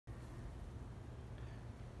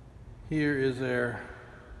Here is their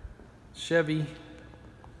Chevy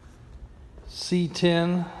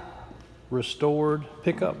C10 restored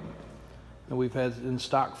pickup that we've had in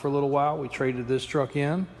stock for a little while. We traded this truck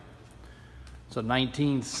in. It's a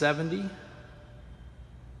 1970.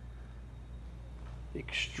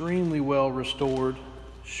 Extremely well restored,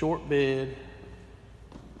 short bed,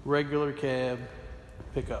 regular cab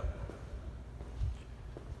pickup.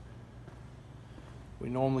 We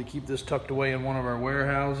normally keep this tucked away in one of our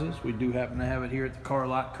warehouses. We do happen to have it here at the car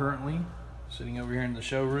lot currently, sitting over here in the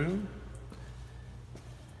showroom.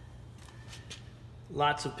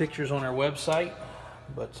 Lots of pictures on our website,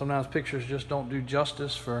 but sometimes pictures just don't do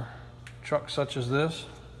justice for trucks such as this.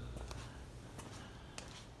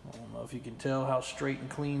 I don't know if you can tell how straight and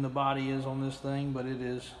clean the body is on this thing, but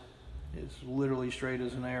it's literally straight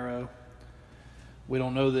as an arrow. We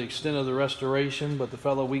don't know the extent of the restoration, but the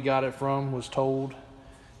fellow we got it from was told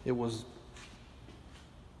it was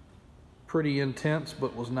pretty intense,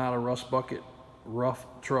 but was not a rust bucket rough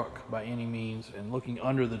truck by any means. And looking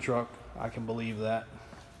under the truck, I can believe that.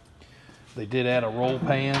 They did add a roll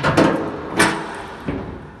pan.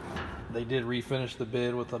 They did refinish the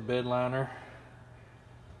bed with a bed liner.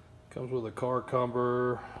 Comes with a car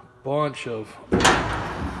cover, bunch of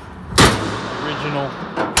original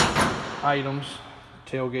items.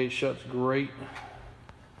 Tailgate shuts great.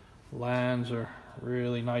 Lines are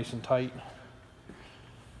really nice and tight.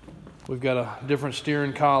 We've got a different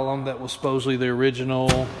steering column that was supposedly the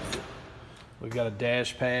original. We've got a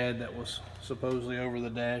dash pad that was supposedly over the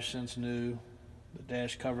dash since new. The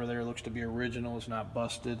dash cover there looks to be original. It's not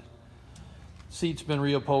busted. Seat's been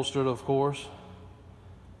reupholstered, of course.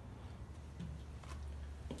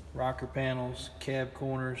 Rocker panels, cab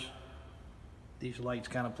corners. These lights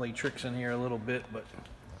kind of play tricks in here a little bit, but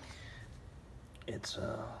it's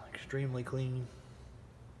extremely clean,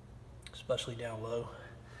 especially down low.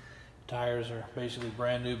 Tires are basically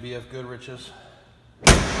brand new BF Goodrich's.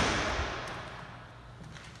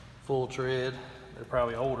 Full tread. They're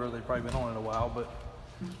probably older. They've probably been on it a while, but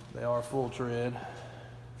they are full tread.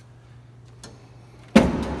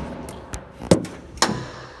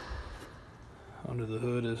 Under the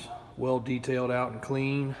hood is well detailed out and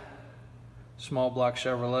clean. Small block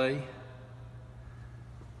Chevrolet.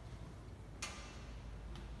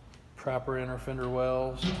 Proper inner fender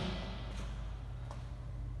wells.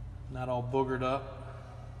 Not all boogered up.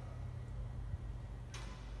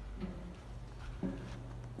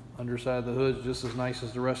 Underside of the hood is just as nice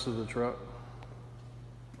as the rest of the truck.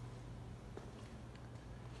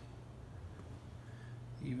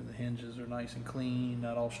 Even the hinges are nice and clean,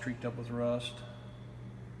 not all streaked up with rust.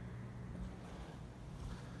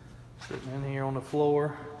 Sitting in here on the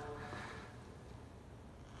floor.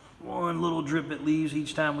 One little drip it leaves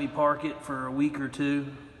each time we park it for a week or two.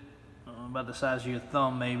 About the size of your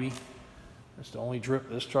thumb maybe. That's the only drip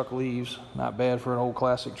this truck leaves. Not bad for an old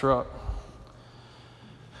classic truck.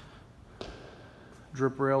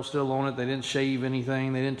 Drip rail still on it. They didn't shave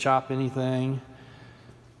anything. They didn't chop anything.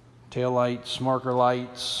 Tail lights, marker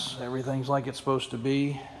lights, everything's like it's supposed to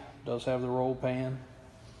be. Does have the roll pan.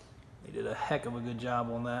 They did a heck of a good job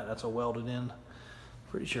on that. That's a welded in.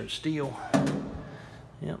 Pretty sure it's steel.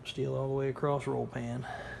 Yep, steel all the way across, roll pan.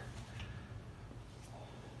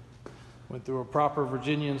 Went through a proper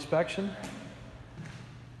Virginia inspection.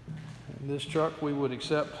 In this truck we would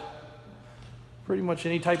accept pretty much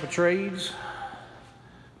any type of trades.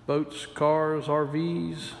 Boats, cars,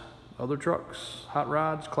 RVs, other trucks, hot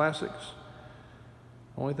rods, classics.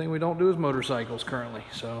 Only thing we don't do is motorcycles currently,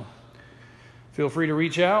 so feel free to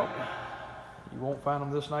reach out. You won't find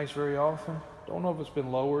them this nice very often. Don't know if it's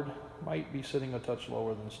been lowered. Might be sitting a touch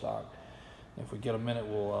lower than stock. If we get a minute,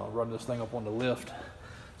 we'll run this thing up on the lift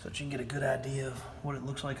so that you can get a good idea of what it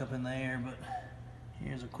looks like up in the air. But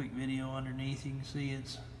here's a quick video underneath. You can see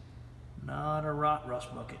it's not a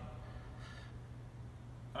rust bucket.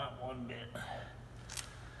 Not one bit.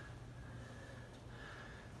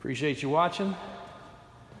 Appreciate you watching.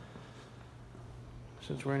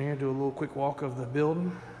 Since we're in here, do a little quick walk of the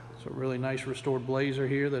building. It's a really nice restored Blazer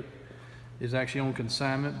here that is actually on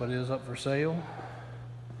consignment but is up for sale.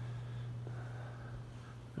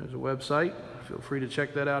 There's a website. Feel free to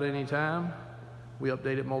check that out anytime. We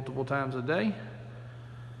update it multiple times a day.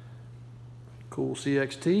 Cool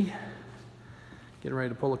CXT. Getting ready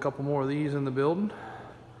to pull a couple more of these in the building.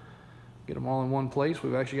 Get them all in one place.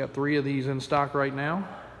 We've actually got 3 of these in stock right now.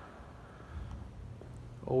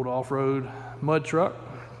 Old off-road mud truck.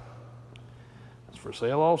 It's for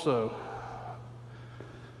sale also.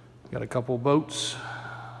 Got a couple boats.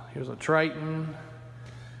 Here's a Triton.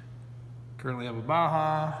 Currently have a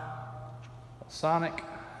Baja, a Sonic,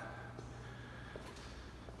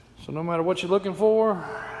 So no matter what you're looking for,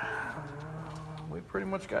 we pretty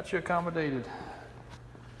much got you accommodated.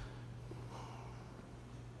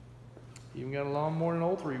 Even got a lawnmower and an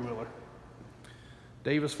old 3-wheeler.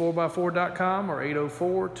 Davis4x4.com or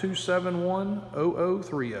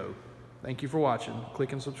 804-271-0030. Thank you for watching.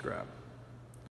 Click and subscribe.